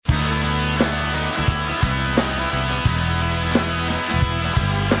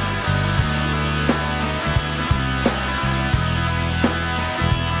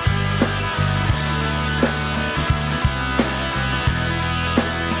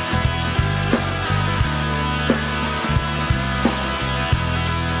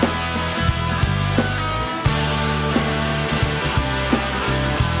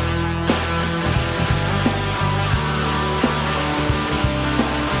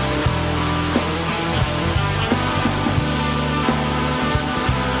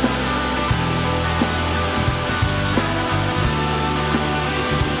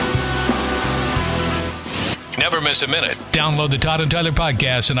miss a minute. Download the Todd and Tyler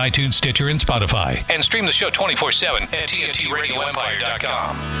podcast on iTunes, Stitcher, and Spotify. And stream the show 24/7 at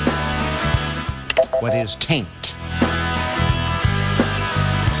TNTRadioEmpire.com. What is taint?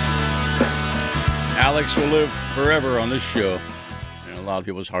 Alex will live forever on this show. In a lot of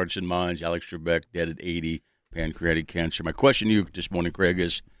people's hearts and minds. Alex Trebek, dead at 80, pancreatic cancer. My question to you this morning, Craig,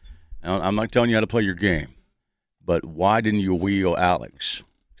 is I'm not telling you how to play your game, but why didn't you wheel Alex?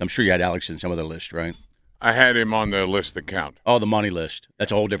 I'm sure you had Alex in some other list, right? I had him on the list that count. Oh, the money list.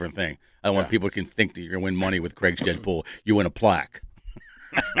 That's a whole different thing. I don't want people can think that you're going to win money with Craig's Deadpool. You win a plaque.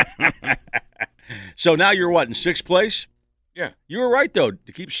 So now you're what, in sixth place? Yeah. You were right, though,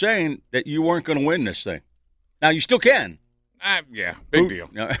 to keep saying that you weren't going to win this thing. Now, you still can. Yeah, big deal.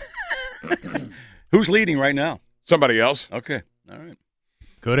 No. Who's leading right now? Somebody else. Okay. All right.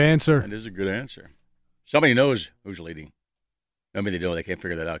 Good answer. That is a good answer. Somebody knows who's leading. Maybe they don't. They can't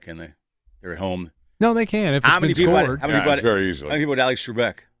figure that out, can they? They're at home. No, they can. If it's been scored. Very easily. How many people had Alex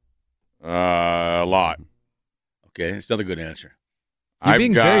Trebek? A lot. Okay, it's another good answer. You're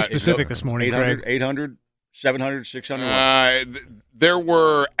being very specific this morning, 800, Craig. 800, 700, 600? There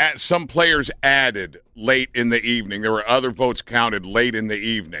were some players added late in the evening. There were other votes counted late in the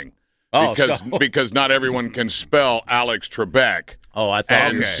evening. Because not everyone can spell Alex Trebek. Oh, I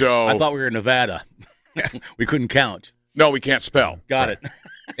thought I thought we were in Nevada. We couldn't count. No, we can't spell. Got it.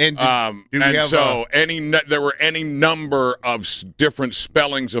 And there were any number of different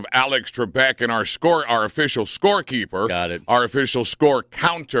spellings of Alex Trebek, and our official scorekeeper, got it. Our official score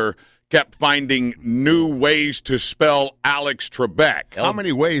counter, kept finding new ways to spell Alex Trebek. How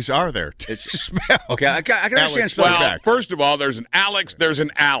many ways are there to spell? Okay, I can understand spelling Well, back. first of all, there's an Alex, there's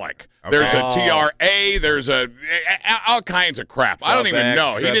an Alec. Okay. There's a TRA, there's all kinds of crap. I don't even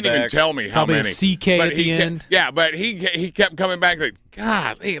know. He didn't even tell me how many. Probably a CK at the end. Yeah, but he kept coming back like,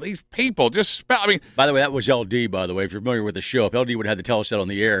 God, these people just spell. I mean, by the way, that was LD, by the way. If you're familiar with the show, if LD would have had to tell us that on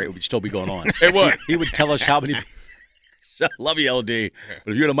the air, it would still be going on. It would. He would tell us how many I love you, LD.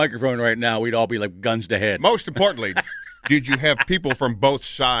 But if you had a microphone right now, we'd all be like guns to head. Most importantly, did you have people from both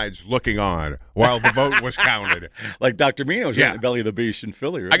sides looking on while the vote was counted? Like Dr. Mino was in the belly of the beast in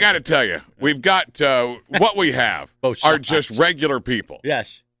Philly. Right? I got to tell you, we've got what we have are just regular people.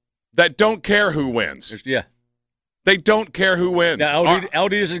 Yes. That don't care who wins. Yeah. They don't care who wins. Now,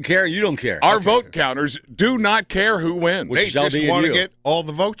 LD doesn't care. You don't care. Our vote counters do not care who wins. They just want to get all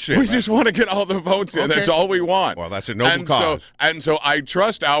the votes in. We just want to get all the votes in. Okay. That's all we want. Well, that's a noble cause. So I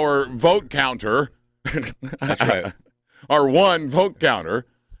trust our vote counter. That's right. Our one vote counter,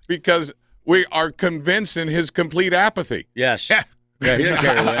 because we are convinced in his complete apathy. Yes. Yeah, he doesn't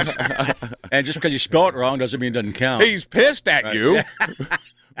care who wins. And just because you spell it wrong doesn't mean it doesn't count. He's pissed at you.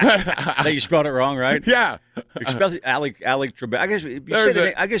 That you spelled it wrong, right? Yeah. Especially Alec Trebek. I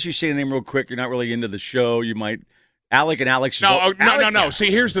guess you say the name real quick. You're not really into the show. You might. Alec and Alex. No. See,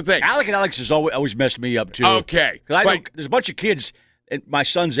 here's the thing. Alec and Alex has always messed me up too. Okay. Because there's a bunch of kids at my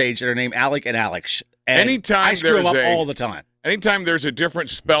son's age that are named Alec and Alex. And anytime I screw them up all the time. Anytime there's a different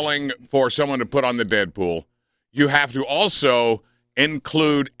spelling for someone to put on the Deadpool, you have to also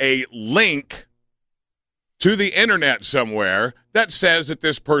include a link to the internet somewhere that says that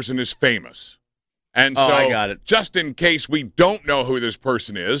this person is famous. And so, I got it. Just in case we don't know who this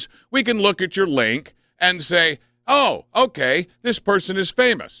person is, we can look at your link and say, oh, okay, this person is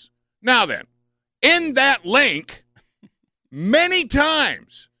famous. Now then, in that link, many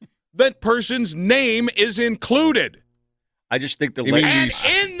times, that person's name is included. I just think the link. And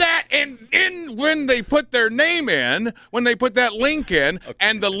in that, when they put their name in, when they put that link in,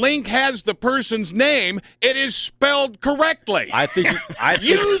 and the link has the person's name, it is spelled correctly.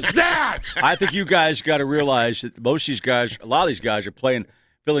 Use that. I think you guys got to realize that most of these guys, a lot of these guys, are filling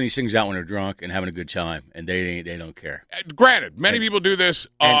these things out when they're drunk and having a good time, and they don't care. Granted, many people do this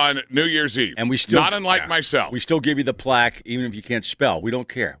on New Year's Eve, and we still, not unlike myself. We still give you the plaque, even if you can't spell. We don't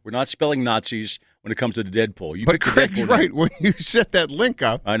care. We're not spelling Nazis when it comes to the Deadpool. But Craig's right. When you set that link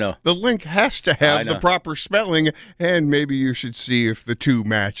up, I know the link has to have the proper spelling, and maybe you should see if the two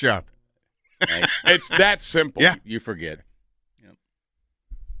match up. It's that simple. Yeah, you forget. Yep.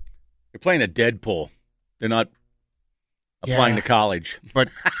 You're playing a Deadpool. They're not applying to college. But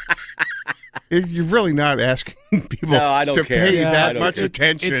you're really not asking people to pay that much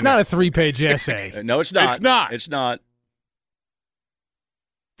attention. It's not a 3-page essay. No, it's not. It's not. It's not.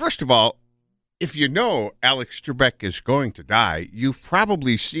 First of all, if you know Alex Trebek is going to die, you've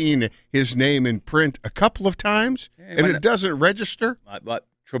probably seen his name in print a couple of times, and it doesn't register. But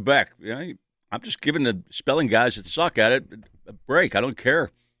Trebek, I'm just giving the spelling guys that suck at it a break. I don't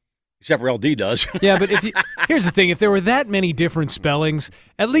care. Except for LD does. Yeah, but here's the thing. If there were that many different spellings,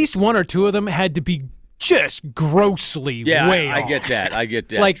 at least one or two of them had to be just grossly way I off. get that. I get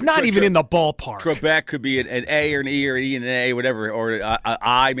that. Like, not even in the ballpark. Trebek could be an A or an E or an E and an A, whatever, or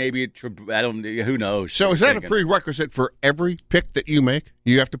I maybe. I don't. Who knows? So is that a prerequisite for every pick that you make?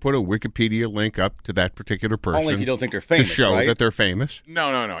 You have to put a Wikipedia link up to that particular person. Only if you don't think they're famous, to show right? that they're famous.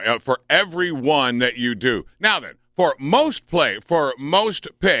 No. For every one that you do. Now then, for most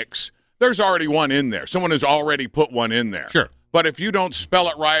picks, there's already one in there. Someone has already put one in there. Sure. But if you don't spell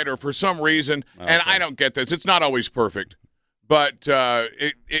it right or for some reason, and I don't get this, it's not always perfect, but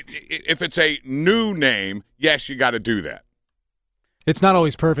if it's a new name, yes, you got to do that. It's not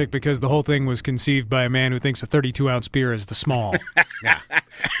always perfect because the whole thing was conceived by a man who thinks a 32-ounce beer is the small.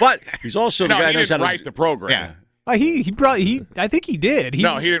 But he's also the guy who knows how to write the program. Yeah. I think he did.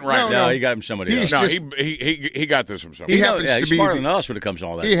 No, he didn't write it. No, he got him somebody else. No, he got this from somebody. He's smarter than us when it comes to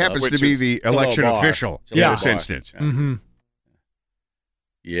all that He stuff. happens to be the election official in this instance. Mm-hmm.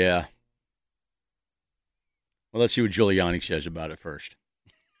 Yeah. Well, let's see what Giuliani says about it first.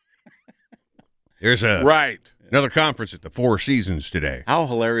 There's another conference at the Four Seasons today. How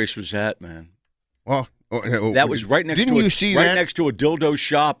hilarious was that, man? Well, that was right next. Didn't to you see right that? next to a dildo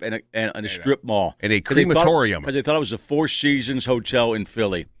shop and a strip mall and a crematorium because they thought it was a Four Seasons hotel in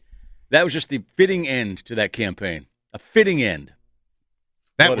Philly. That was just the fitting end to that campaign. A fitting end.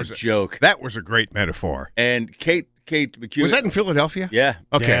 That what was a joke. That was a great metaphor. And Kate McHugh. Was that in Philadelphia? Yeah.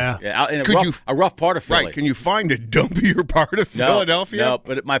 Okay. Yeah. In a rough part of Philly. Right. Can you find a dumpier part of Philadelphia? No,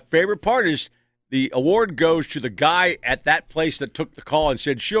 but my favorite part is the award goes to the guy at that place that took the call and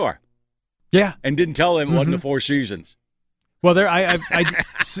said, sure. Yeah. And didn't tell him it wasn't the Four Seasons. Well,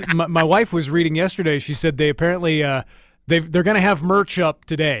 my wife was reading yesterday. She said they apparently they're going to have merch up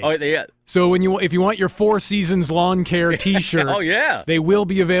today. Oh, yeah. So if you want your Four Seasons lawn care T-shirt, oh yeah, they will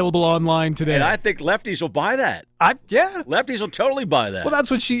be available online today. And I think lefties will buy that. Yeah, lefties will totally buy that. Well, that's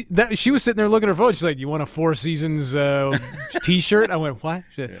what she was sitting there looking at her phone. She's like, "You want a Four Seasons T-shirt?" I went, "What?"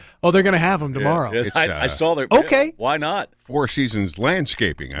 She said, "Oh, they're going to have them tomorrow." Yeah. I saw their. Okay, yeah, why not? Four Seasons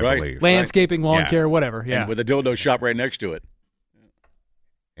Landscaping, I believe. Landscaping, lawn care, whatever. Yeah, and with a dildo shop right next to it.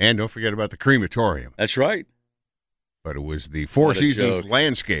 And don't forget about the crematorium. That's right. But it was the Four Seasons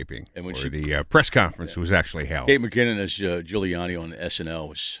Landscaping where the press conference was actually held. Kate McKinnon as Giuliani on SNL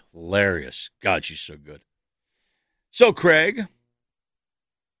was hilarious. God, she's so good. So, Craig,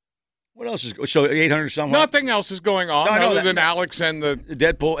 what else is so 800 something? Nothing else is going on other than Alex and the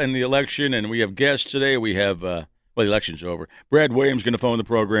Deadpool and the election, and we have guests today. We have the election's over. Brad Williams going to phone the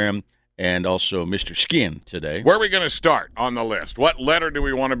program, and also Mr. Skin today. Where are we going to start on the list? What letter do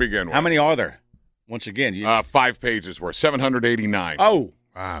we want to begin with? How many are there? Once again, 5 pages worth, 789. Oh,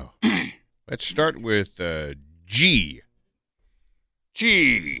 wow! Let's start with G.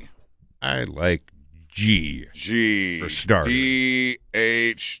 G. I like G. G for starters. D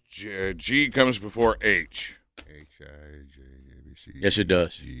H G comes before H. H-I-J-A-B-C. Yes, it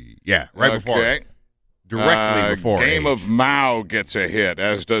does. G. Yeah, right before. Okay. Directly before Game H. of Mao gets a hit,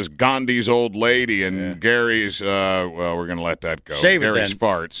 as does Gandhi's Old Lady and Gary's, well, we're going to let that go. Save it Gary's then.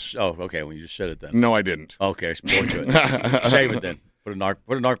 farts. Oh, okay, well, you just said it then. No, I didn't. Okay, more to it. Save it then.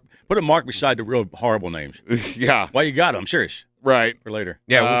 Put a mark beside the real horrible names. Yeah. Why you got them? I'm serious. Right. For later.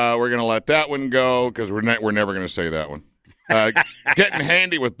 Yeah, we're going to let that one go because we're never going to say that one. Getting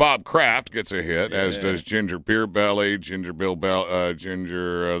Handy with Bob Kraft gets a hit, as does Ginger Beer Belly, Ginger Bill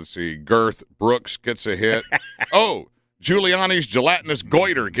let's see, Girth Brooks gets a hit. Oh, Giuliani's Gelatinous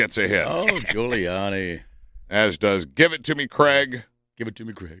Goiter gets a hit. Oh, Giuliani. As does Give It to Me, Craig. Give it to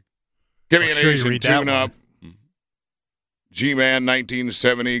me, Craig. Give me an Asian tune-up. G-Man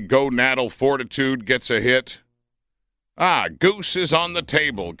 1970, Go Naddle Fortitude gets a hit. Goose is on the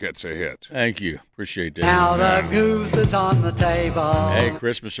Table gets a hit. Thank you. Appreciate that. Now the goose is on the table. Hey,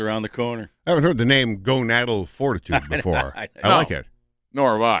 Christmas around the corner. I haven't heard the name Gonadal Fortitude before. I like it.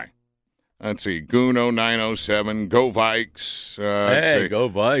 Nor have I. Let's see. Guno 907, Go Vikes. Hey, Go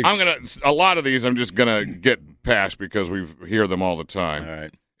Vikes. A lot of these I'm just gonna get past because we hear them all the time. All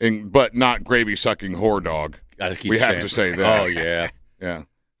right. But not Gravy Sucking Whore Dog. We have to say that. Oh, yeah.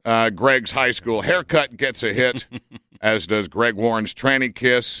 Yeah. Greg's High School Haircut gets a hit, as does Greg Warren's Tranny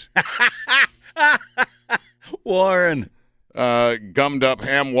Kiss. Warren. Gummed Up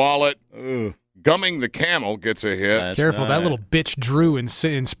Ham Wallet. Ugh. Gumming the Camel gets a hit. That's Careful, that little bitch Drew in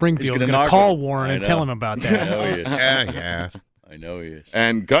Springfield is going to call Warren and tell him about that. I know he is. Yeah. I know he is.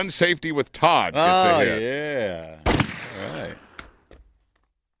 And Gun Safety with Todd gets a hit. Yeah. All right.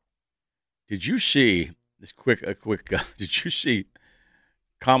 Did you see this did you see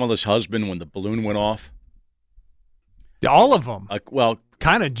Kamala's husband when the balloon went off? All of them. Well,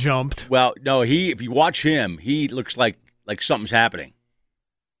 kind of jumped. Well, no, if you watch him, he looks like something's happening.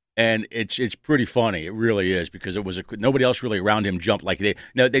 And it's pretty funny. It really is, because it was nobody else really around him jumped like they.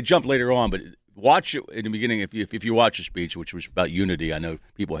 Now they jumped later on, but watch it in the beginning. If you watch the speech, which was about unity, I know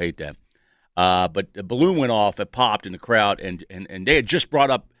people hate that. But the balloon went off, it popped in the crowd, and they had just brought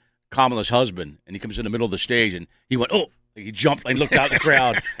up Kamala's husband, and he comes in the middle of the stage, and he went, oh, he jumped and looked out in the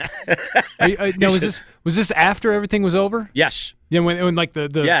crowd. Now, was this after everything was over? Yes. Yeah, when like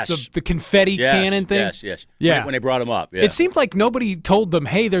the confetti cannon thing. Yes. Yeah. When they brought him up. Yeah. It seemed like nobody told them,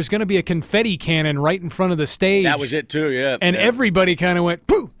 "Hey, there's going to be a confetti cannon right in front of the stage." That was it too. Yeah. And everybody kind of went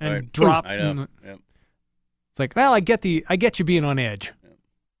poof and dropped. I know. Yeah. It's like, well, I get you being on edge.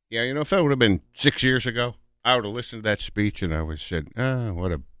 Yeah, if that would have been 6 years ago, I would have listened to that speech and I would have said,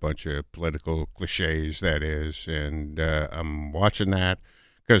 what a bunch of political cliches that is. And I'm watching that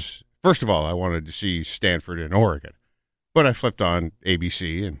because, first of all, I wanted to see Stanford and Oregon. But I flipped on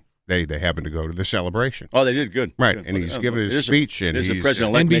ABC, and they happened to go to the celebration. Oh, they did good. Right, good. and he's giving his speech. And he's he's the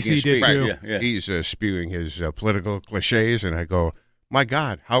president-elect making a speech. Too. Yeah. He's spewing his political cliches, and I go, my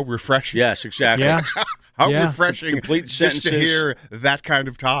God, how refreshing. Yes, exactly. Yeah. How refreshing Complete just sentences. to hear that kind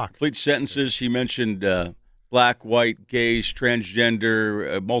of talk. Complete sentences. He mentioned black, white, gays,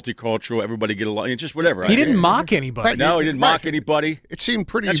 transgender, multicultural, everybody get along. Just whatever. He didn't mock anybody. Right. No, he didn't mock anybody. It seemed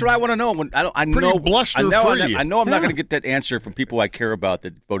pretty. That's what I want to know. I pretty know bluster-free. I know I'm not going to get that answer from people I care about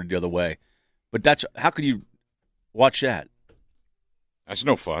that voted the other way. But how can you watch that? That's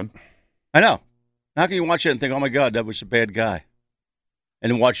no fun. I know. How can you watch that and think, oh my God, that was a bad guy,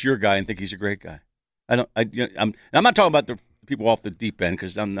 and then watch your guy and think he's a great guy? I'm not talking about the people off the deep end,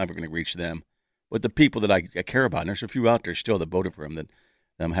 because I'm never going to reach them. But the people that I care about, and there's a few out there still that voted for him that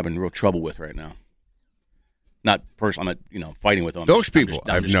I'm having real trouble with right now. Not personally, I'm not fighting with them. Those people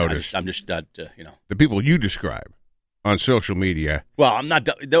I've noticed. I'm just not the people you describe on social media. Well, I'm not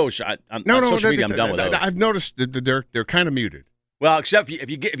those. On social media, I'm done with those. I've noticed that they're kind of muted. Well, except if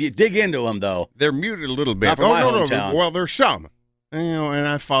you dig into them, though, they're muted a little bit. Not from my hometown. Well, there's some. And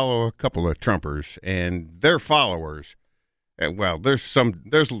I follow a couple of Trumpers and their followers. And, well, there's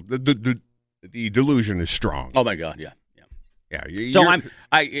the delusion is strong. Oh my God, yeah. So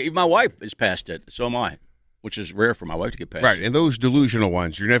my wife is past it. So am I, which is rare for my wife to get past. Right, and those delusional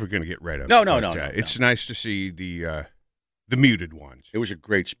ones, you're never going to get rid of. No. It's nice to see the muted ones. It was a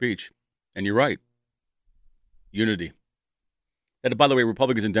great speech, and you're right. Unity. That, by the way,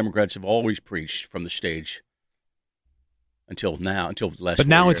 Republicans and Democrats have always preached from the stage until the last. But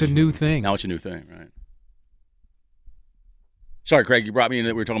now 4 it's years. a new thing. Now it's a new thing, right? Sorry, Craig, you brought me in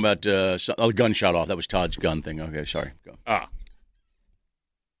that we were talking about a gun shot off. That was Todd's gun thing. Okay, sorry. Go.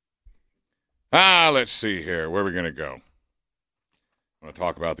 Let's see here. Where are we going to go? I want to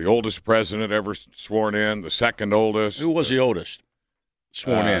talk about the oldest president ever sworn in, the second oldest. Who was the oldest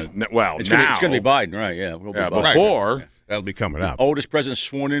sworn in? It's now. It's going to be Biden, right? Yeah. Before. Right. That'll be coming up. Oldest president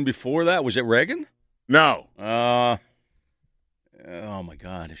sworn in before that? Was it Reagan? No. Oh my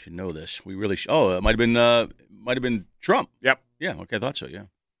God! I should know this. We really should. Oh, it might have been Trump. Yep. Yeah. Okay, I thought so. Yeah.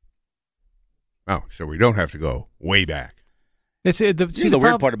 Oh, so we don't have to go way back. The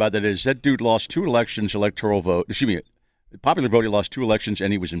weird part about that is that dude lost 2 elections, electoral vote. Excuse me, popular vote. He lost 2 elections,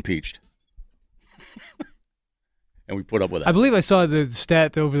 and he was impeached. And we put up with that. I believe I saw the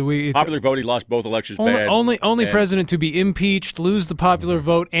stat over the week. Popular vote. He lost both elections. Only president to be impeached, lose the popular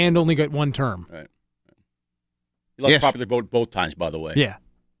vote, and only get 1 term. Right. He lost popular vote both times, by the way. Yeah.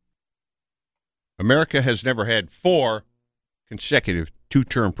 America has never had 4 consecutive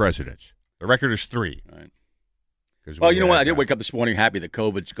 2-term presidents. The record is 3. Right. Well, you know what? I did wake wake up this morning happy that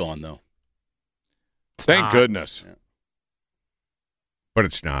COVID's gone, though. Thank goodness. Yeah. But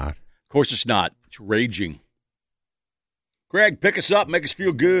it's not. Of course it's not. It's raging. Greg, pick us up, make us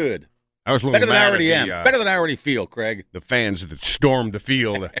feel good. I was a little better than I mad already at am. Better than I already feel, Craig. The fans that stormed the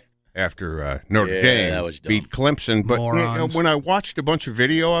field after Notre Dame that was dumb. beat Clemson. But when I watched a bunch of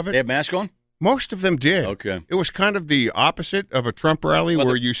video of it, they have masks on? Most of them did. Okay. It was kind of the opposite of a Trump rally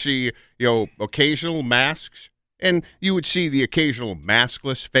where you see, occasional masks, and you would see the occasional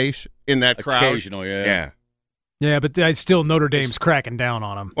maskless face in that crowd. Occasional, yeah. Yeah, but still Notre Dame's cracking down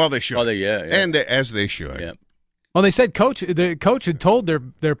on them. Well, they should. And as they should. Yeah. Well, they said the coach had told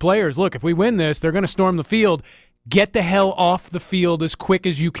their players, look, if we win this, they're going to storm the field. Get the hell off the field as quick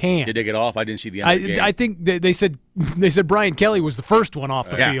as you can. Did they get off? I didn't see the end of the game. I think they said Brian Kelly was the first one off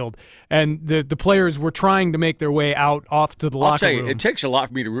the field, and the players were trying to make their way out off to the locker room. It takes a lot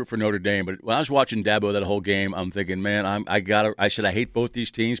for me to root for Notre Dame, but when I was watching Dabo that whole game, I'm thinking, man, I said I hate both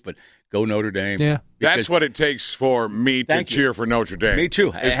these teams, but go Notre Dame. Yeah, that's what it takes for me to cheer for Notre Dame. Me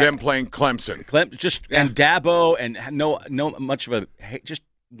too. Is them playing Clemson. And Dabo, and no much of just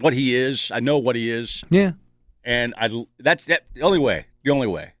what he is. I know what he is. Yeah. And that's the only way. The only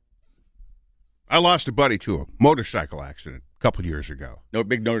way. I lost a buddy to a motorcycle accident a couple years ago. No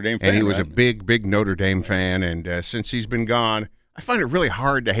big Notre Dame fan. And he was right? a big Notre Dame fan. And since he's been gone, I find it really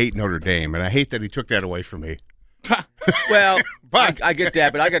hard to hate Notre Dame. And I hate that he took that away from me. Well, But- I get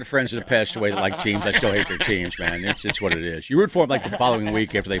that, but I got friends that have passed away that like teams. I still hate their teams, man. It's what it is. You root for them like the following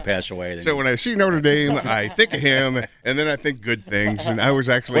week after they pass away. Then So when I see Notre Dame, I think of him, and then I think good things. And I was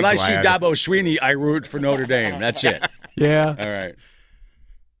actually when I glad. see Dabo Sweeney, I root for Notre Dame. That's it. Yeah. All right.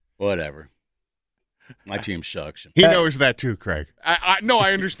 Whatever. My team sucks. He knows that too, Craig. No,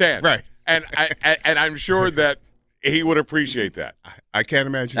 I understand. Right. And I'm sure that he would appreciate that. I can't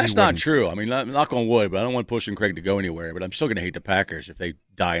imagine. That's he not wouldn't. true. I mean, knock on wood, but I don't want pushing Craig to go anywhere. But I'm still going to hate the Packers if they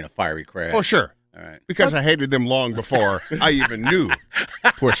die in a fiery crash. Oh, sure. All right. Because I hated them long before I even knew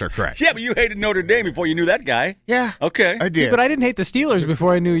Push or Crash. Yeah, but you hated Notre Dame before you knew that guy. Yeah. Okay. I did. But I didn't hate the Steelers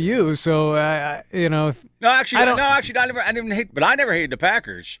before I knew you, so you know. No, actually, I I didn't hate. But I never hated the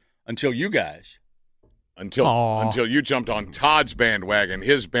Packers until you guys. Until you jumped on Todd's bandwagon,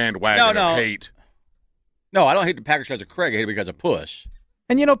 his bandwagon No. of hate. No, I don't hate the Packers because of Craig. I hate it because of Puss.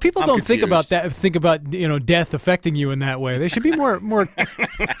 And you know, people I'm don't think about confused. that. Think about death affecting you in that way. They should be more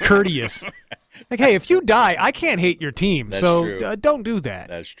courteous. Like, hey, if you die, I can't hate your team, That's so true. don't do that.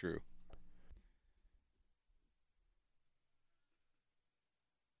 That's true.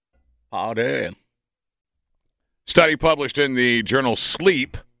 Oh, damn. Study published in the journal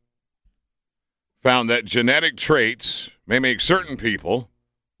Sleep found that genetic traits may make certain people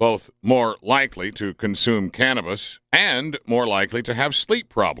both more likely to consume cannabis and more likely to have sleep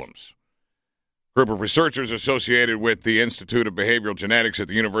problems. A group of researchers associated with the Institute of Behavioral Genetics at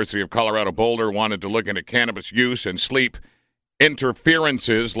the University of Colorado Boulder wanted to look into cannabis use and sleep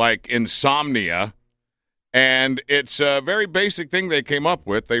interferences like insomnia. And it's a very basic thing they came up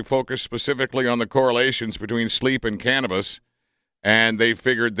with. They focused specifically on the correlations between sleep and cannabis, and they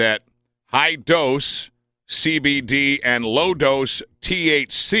figured that high-dose CBD and low-dose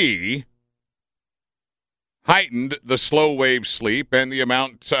THC heightened the slow-wave sleep and the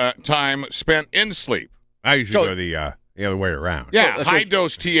amount time spent in sleep. I usually go the other way around. Yeah, that's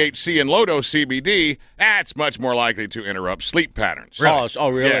high-dose THC and low-dose CBD, that's much more likely to interrupt sleep patterns. Oh,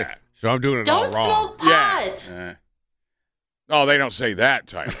 really? Yeah. So I'm doing it all Don't wrong. smoke pot. Oh, they don't say that,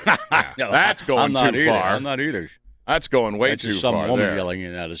 Tyler. Yeah, No, that's going I'm not too either. far. I'm not either. That's going way That's too just some far woman there. yelling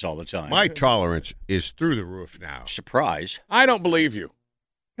at us all the time. My tolerance is through the roof now. Surprise. I don't believe you.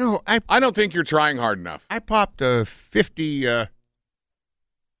 No, I don't think you're trying hard enough. I popped a 50,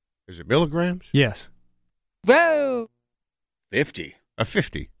 is it milligrams? Yes. Whoa. 50. A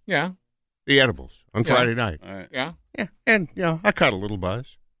 50, Yeah, the edibles, on Yeah. Friday night. All right. yeah. Yeah, and, I caught a little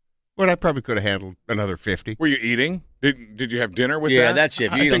buzz. But I probably could have handled another 50. Were you eating? Did you have dinner with Yeah, that? that's it.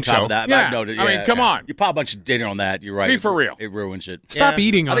 If I you eat on think top so. of that, Yeah. I've noted, I mean, come on. You pop a bunch of dinner on that, you're right. Be for real. It ruins it. Stop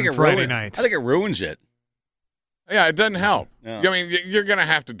eating I on think it Friday ruins- nights. I think it ruins it. Yeah, it doesn't help. Yeah. I mean, you're going to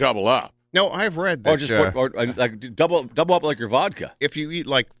have to double up. No, I've read that Or just like double up like your vodka. if you eat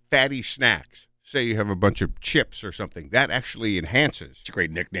like fatty snacks, say you have a bunch of chips or something, that actually enhances. It's a great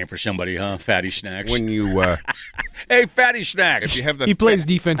nickname for somebody, huh? Fatty Snacks. When you Hey, Fatty Snacks. if you have the He plays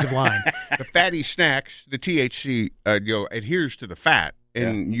defensive line. the fatty snacks, the THC adheres to the fat,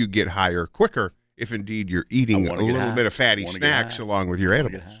 and you get higher quicker if indeed you're eating I a wanna get little high. bit of fatty I wanna get snacks high. along with your I wanna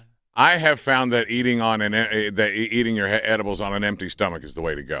get edibles. high. I have found that eating your edibles on an empty stomach is the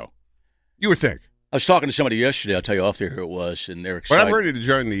way to go. You would think. I was talking to somebody yesterday. I'll tell you off there who it was, and they're But excited. I'm ready to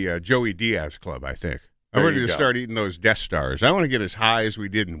join the Joey Diaz club, I think. I'm There ready you to go. start eating those Death Stars. I want to get as high as we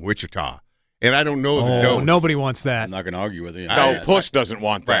did in Wichita. And I don't know the Oh, dose. nobody wants that. I'm not going to argue with you. No, Puss doesn't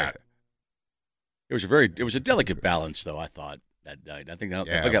want that. It was a delicate balance, though. I thought that night. I think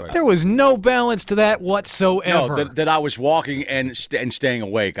Yeah, I got, but- There was no balance to that no whatsoever. that I was walking and staying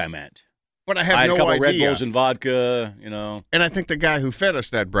awake. I meant But I I have had no a couple idea. Red Bulls and vodka. And I think the guy who fed us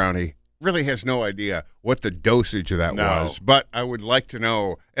that brownie really has no idea what the dosage of that No. was. But I would like to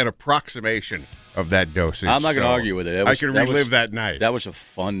know an approximation of that dosage. I'm not going to So argue with it. I can relive that night. That was a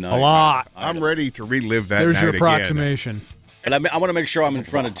fun night. A lot. I'm ready to relive that There's night your again. approximation. But I want to make sure I'm in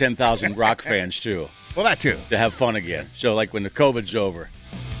front of 10,000 rock fans too Well, that too. to have fun again. So like when the COVID's over,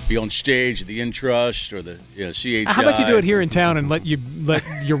 be on stage at the Intrust or the CHI. How about you do it here in town and let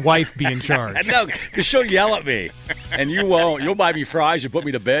your wife be in charge? No, because she'll yell at me, and you won't. You'll buy me fries and put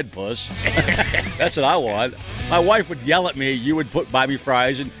me to bed, puss. That's what I want. My wife would yell at me. You would buy me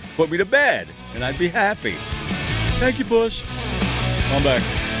fries and put me to bed, and I'd be happy. Thank you, puss. I'm back.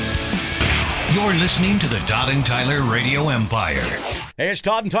 You're listening to the Todd and Tyler Radio Empire. Hey, it's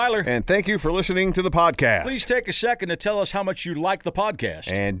Todd and Tyler. And thank you for listening to the podcast. Please take a second to tell us how much you like the podcast.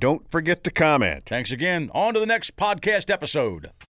 And don't forget to comment. Thanks again. On to the next podcast episode.